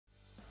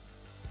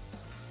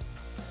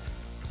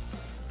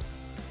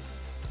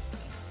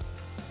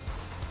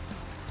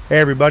Hey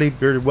everybody,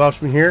 Bearded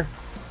Welshman here.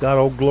 Got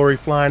Old Glory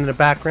flying in the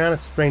background.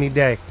 It's a rainy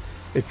day.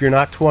 If you're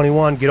not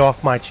 21, get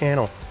off my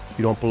channel.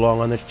 You don't belong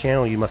on this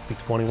channel. You must be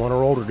 21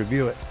 or older to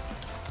view it.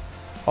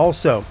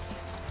 Also,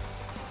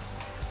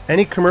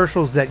 any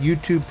commercials that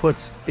YouTube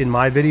puts in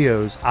my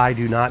videos, I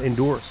do not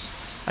endorse.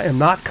 I am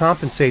not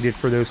compensated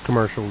for those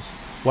commercials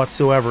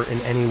whatsoever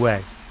in any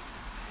way.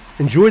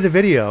 Enjoy the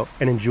video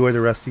and enjoy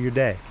the rest of your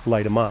day.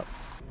 Light them up.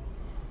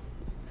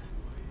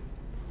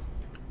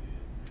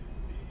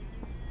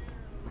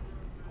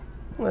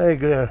 Hey,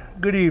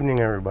 good evening,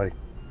 everybody.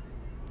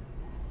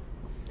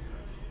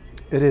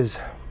 It is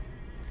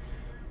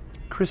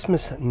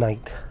Christmas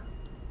night.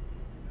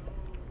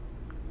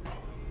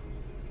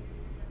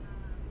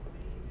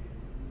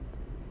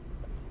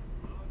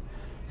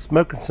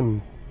 Smoking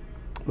some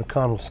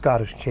McConnell's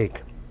Scottish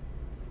cake,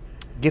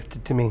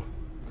 gifted to me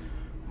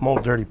from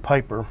Old Dirty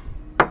Piper,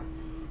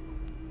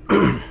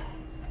 and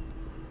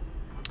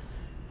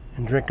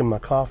drinking my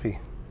coffee,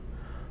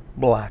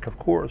 black, of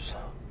course.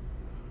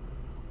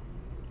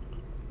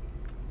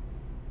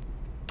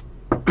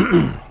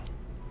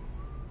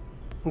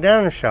 I'm down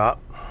in the shop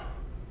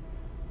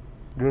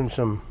doing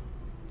some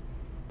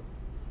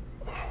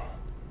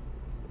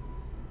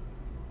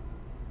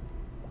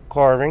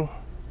carving,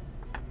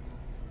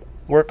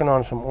 working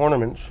on some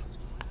ornaments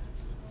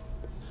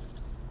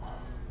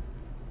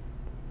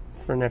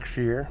for next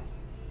year.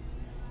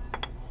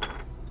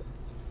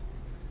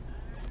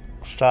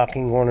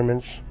 Stocking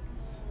ornaments,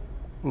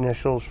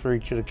 initials for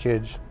each of the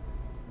kids.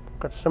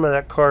 Got some of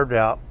that carved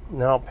out.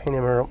 Now I'll paint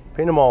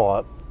them all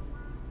up.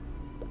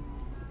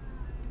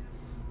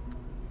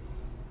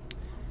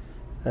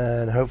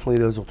 And hopefully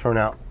those will turn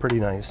out pretty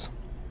nice.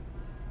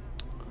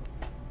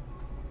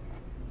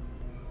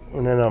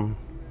 And then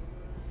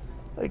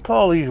they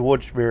call these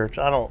wood spirits.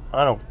 I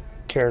don't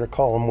care to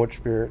call them wood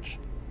spirits.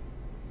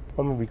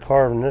 I'm gonna be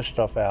carving this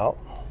stuff out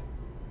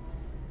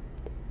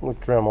with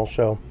Dremel,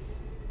 so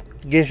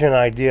it gives you an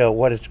idea of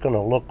what it's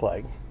gonna look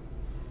like.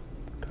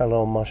 Got a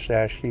little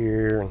mustache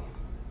here,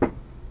 and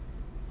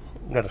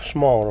got a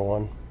smaller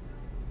one.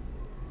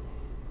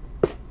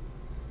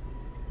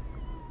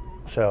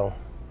 So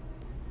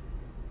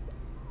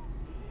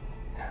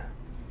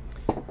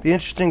be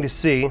interesting to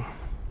see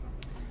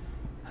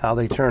how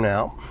they turn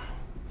out,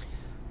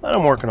 but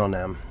I'm working on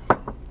them.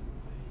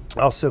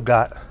 Also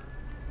got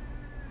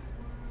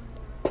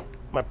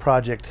my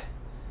project.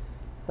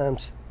 I'm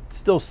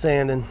still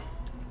sanding,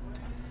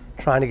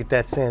 trying to get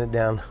that sanded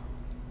down,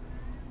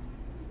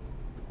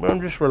 but I'm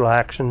just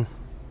relaxing,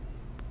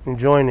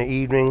 enjoying the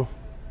evening.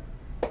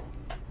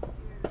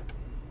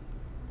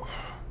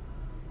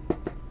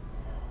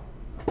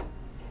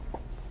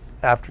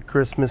 After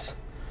Christmas,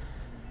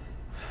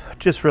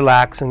 just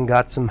relaxing,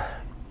 got some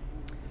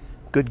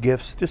good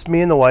gifts. Just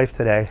me and the wife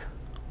today.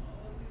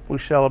 We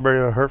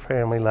celebrated her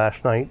family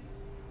last night,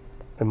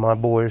 and my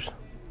boys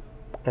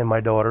and my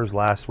daughters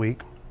last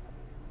week,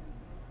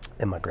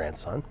 and my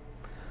grandson.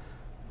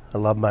 I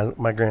love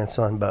my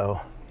grandson,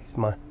 Bo. He's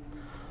my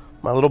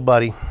little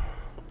buddy,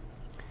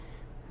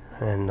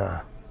 and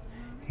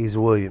he's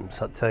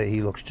Williams. I'll tell you,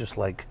 he looks just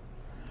like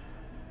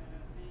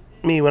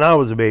me when I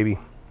was a baby.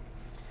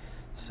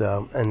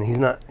 So, and he's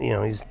not, you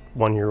know, he's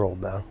 1 year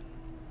old now.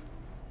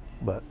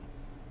 But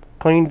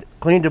cleaned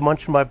a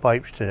bunch of my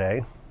pipes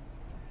today.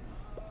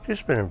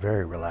 Just been a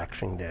very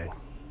relaxing day.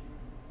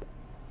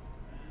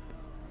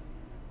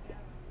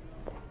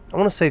 I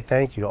want to say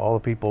thank you to all the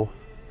people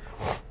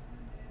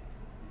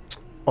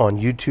on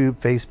YouTube,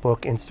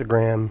 Facebook,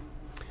 Instagram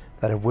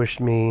that have wished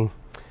me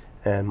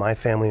and my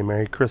family a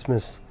Merry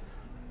Christmas.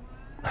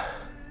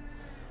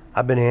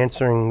 I've been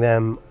answering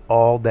them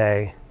all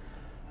day.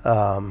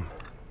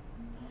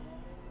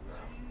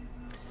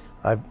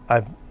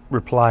 I've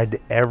replied to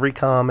every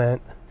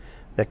comment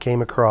that came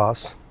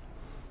across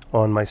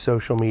on my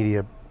social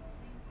media,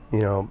 you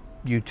know,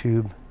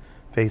 YouTube,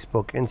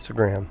 Facebook,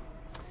 Instagram.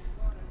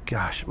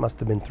 Gosh, it must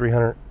have been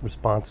 300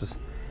 responses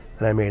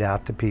that I made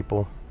out to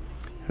people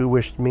who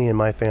wished me and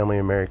my family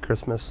a Merry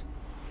Christmas.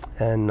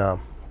 And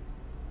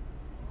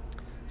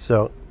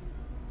so,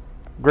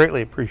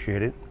 greatly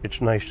appreciate it. It's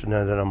nice to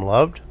know that I'm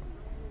loved.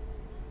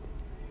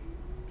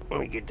 Let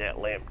me get that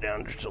lamp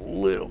down just a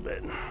little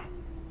bit.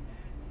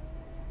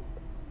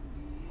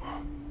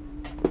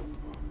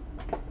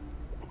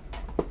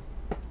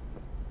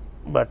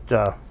 But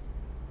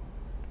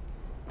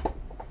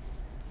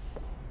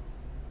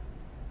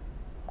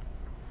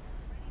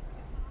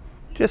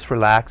just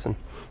relaxing.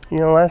 You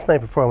know, last night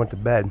before I went to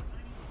bed,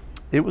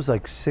 it was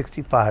like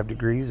 65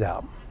 degrees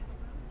out,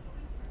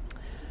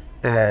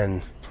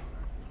 and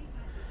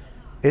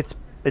it's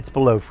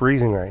below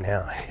freezing right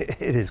now.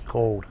 It is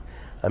cold.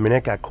 I mean,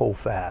 it got cold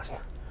fast.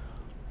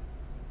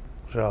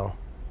 So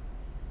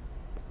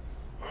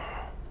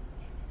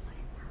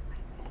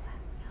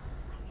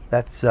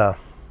that's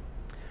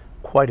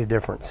quite a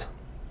difference.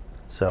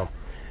 So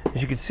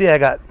as you can see,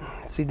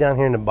 see down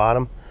here in the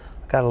bottom,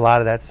 I got a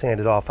lot of that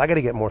sanded off. I got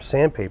to get more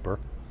sandpaper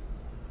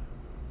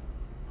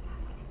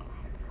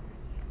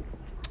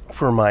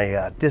for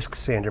my disc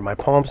sander, my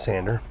palm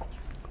sander.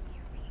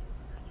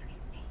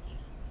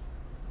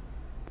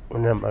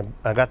 And then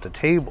I got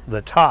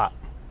the top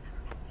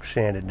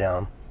sanded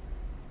down.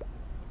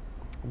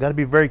 I've got to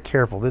be very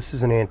careful. This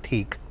is an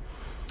antique,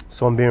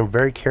 so I'm being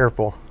very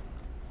careful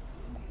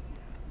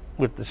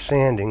with the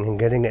sanding and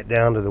getting it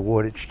down to the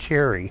wood. It's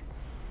cherry,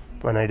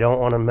 and I don't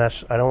want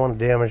to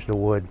damage the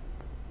wood.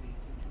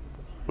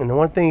 And the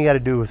one thing you got to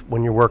do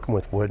when you're working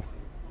with wood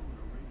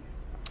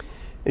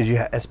is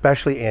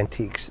especially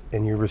antiques,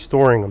 and you're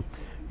restoring them,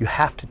 you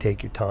have to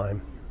take your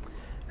time.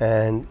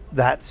 And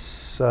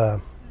that's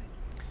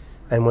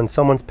and when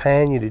someone's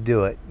paying you to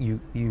do it,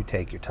 you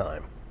take your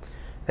time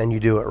and you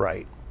do it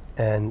right.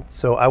 And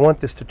so I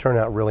want this to turn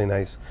out really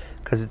nice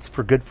because it's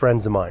for good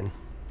friends of mine.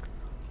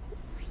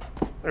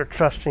 They're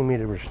trusting me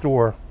to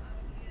restore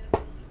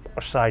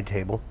a side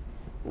table,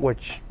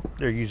 which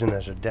they're using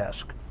as a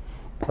desk,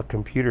 a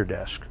computer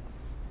desk.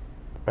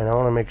 And I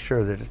want to make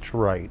sure that it's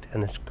right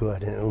and it's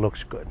good and it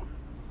looks good.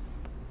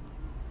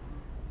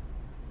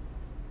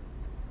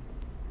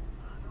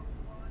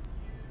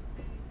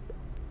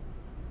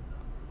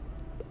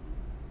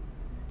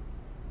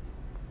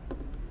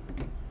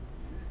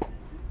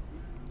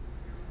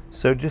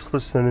 So just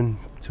listening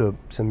to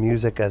some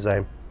music as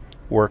I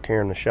work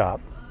here in the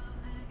shop.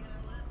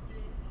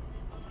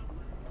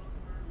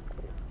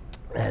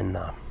 And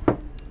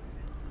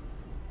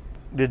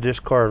did this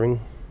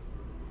carving.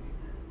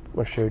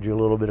 I showed you a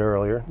little bit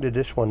earlier. Did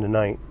this one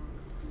tonight.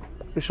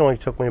 This only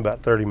took me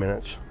about 30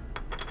 minutes.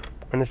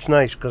 And it's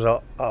nice because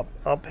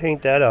I'll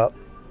paint that up.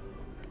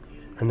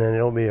 And then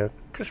it'll be a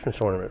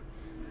Christmas ornament.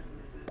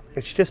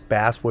 It's just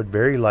basswood,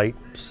 very light,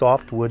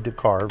 soft wood to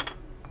carve.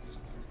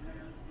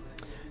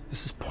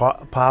 This is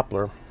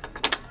poplar,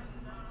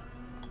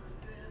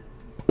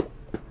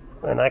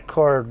 and I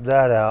carved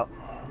that out.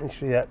 You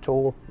see that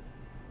tool?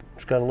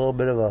 It's got a little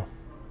bit of a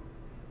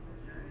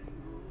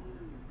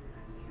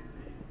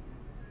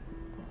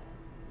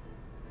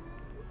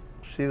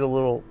see the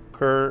little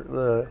curve,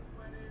 the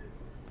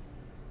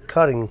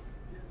cutting.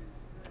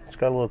 It's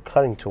got a little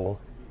cutting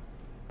tool,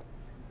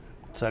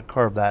 so I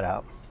carved that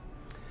out.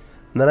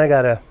 And then I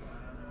gotta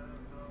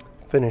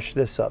finish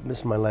this up. This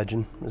is my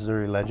legend,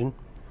 Missouri Legend.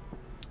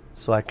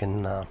 So I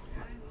can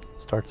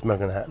start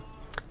smoking that.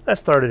 I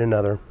started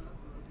another.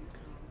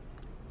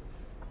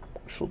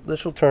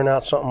 This will turn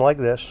out something like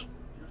this.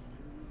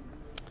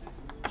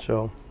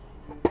 So,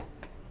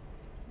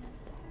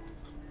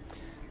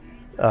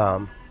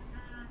 yeah,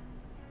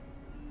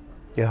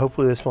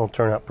 hopefully this one will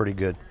turn out pretty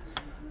good.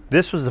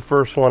 This was the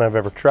first one I've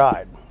ever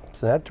tried,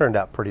 so that turned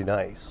out pretty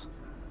nice.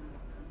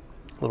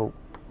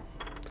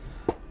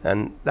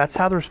 And that's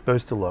how they're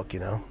supposed to look, you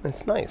know.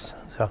 It's nice.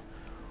 So.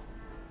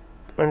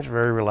 And it's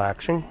very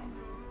relaxing.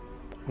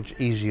 It's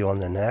easy on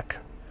the neck.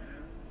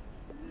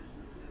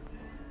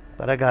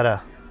 But I got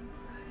a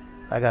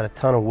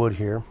ton of wood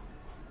here.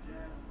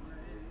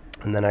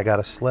 And then I got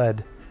a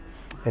sled,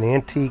 an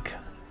antique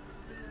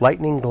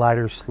lightning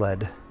glider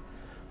sled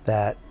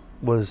that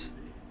was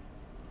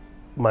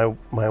my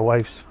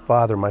wife's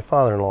father, my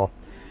father-in-law,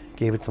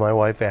 gave it to my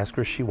wife, asked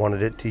her if she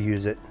wanted it to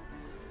use it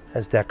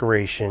as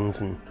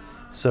decorations, and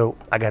so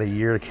I got a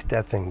year to get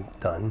that thing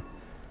done.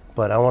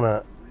 But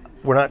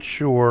we're not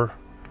sure.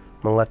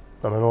 I'm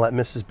gonna let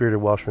Mrs. Bearded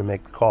Welshman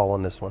make the call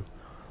on this one.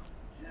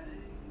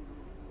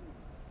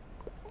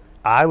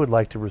 I would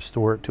like to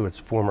restore it to its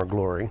former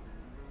glory,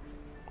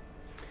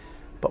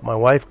 but my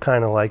wife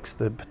kind of likes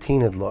the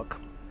patinaed look.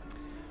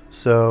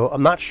 So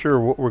I'm not sure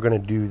what we're gonna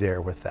do there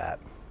with that.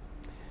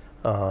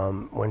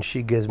 When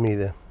she gives me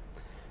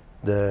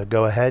the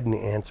go ahead and the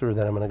answer,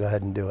 then I'm gonna go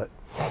ahead and do it,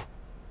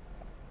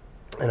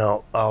 and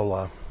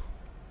I'll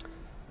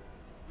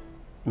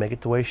make it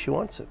the way she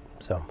wants it.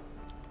 So.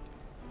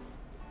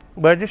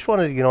 But I just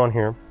wanted to get on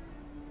here.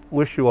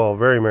 Wish you all a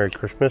very Merry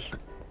Christmas.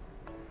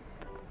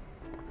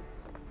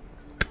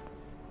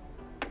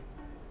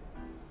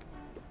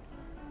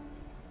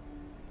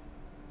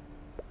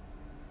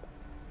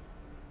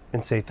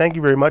 And say thank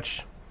you very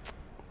much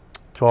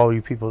to all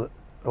you people.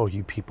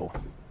 You people.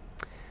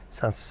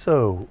 Sounds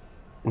so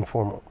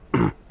informal.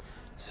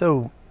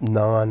 So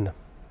non-personal,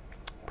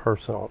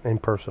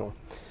 impersonal.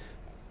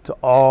 To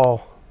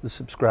all the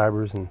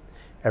subscribers and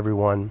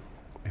everyone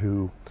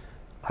who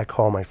I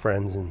call my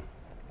friends, and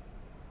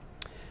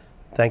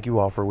thank you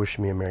all for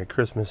wishing me a Merry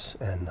Christmas,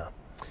 and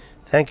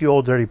thank you,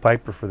 Old Dirty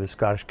Piper, for this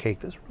Scottish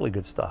cake. That's really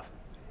good stuff.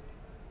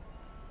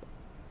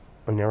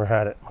 I never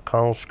had it.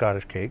 McConnell's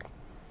Scottish cake.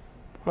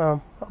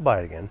 Well, I'll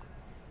buy it again.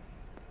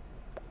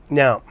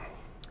 Now,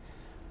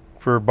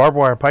 for Barbed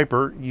Wire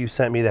Piper, you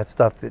sent me that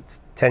stuff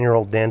that's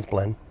 10-year-old Dan's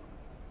Blend.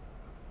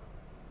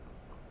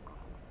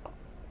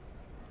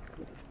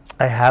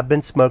 I have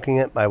been smoking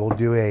it. I will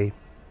do a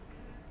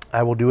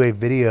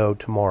video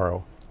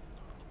tomorrow,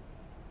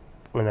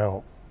 and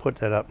I'll put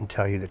that up and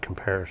tell you the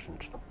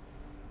comparisons.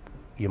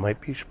 You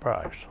might be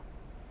surprised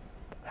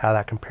how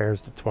that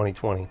compares to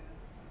 2020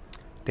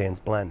 Dan's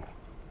Blend.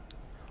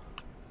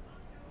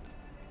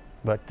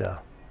 But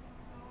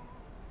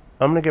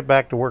I'm going to get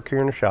back to work here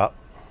in the shop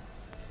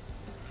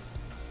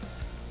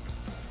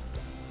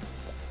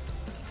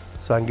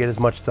so I can get as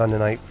much done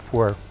tonight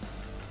before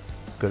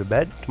go to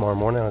bed. Tomorrow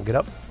morning I'll get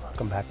up, I'll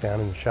come back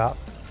down in the shop,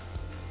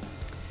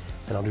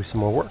 and I'll do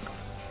some more work.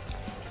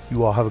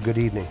 You all have a good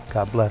evening.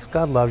 God bless.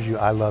 God loves you.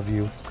 I love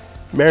you.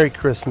 Merry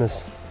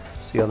Christmas.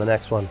 See you on the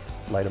next one.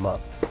 Light 'em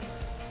up.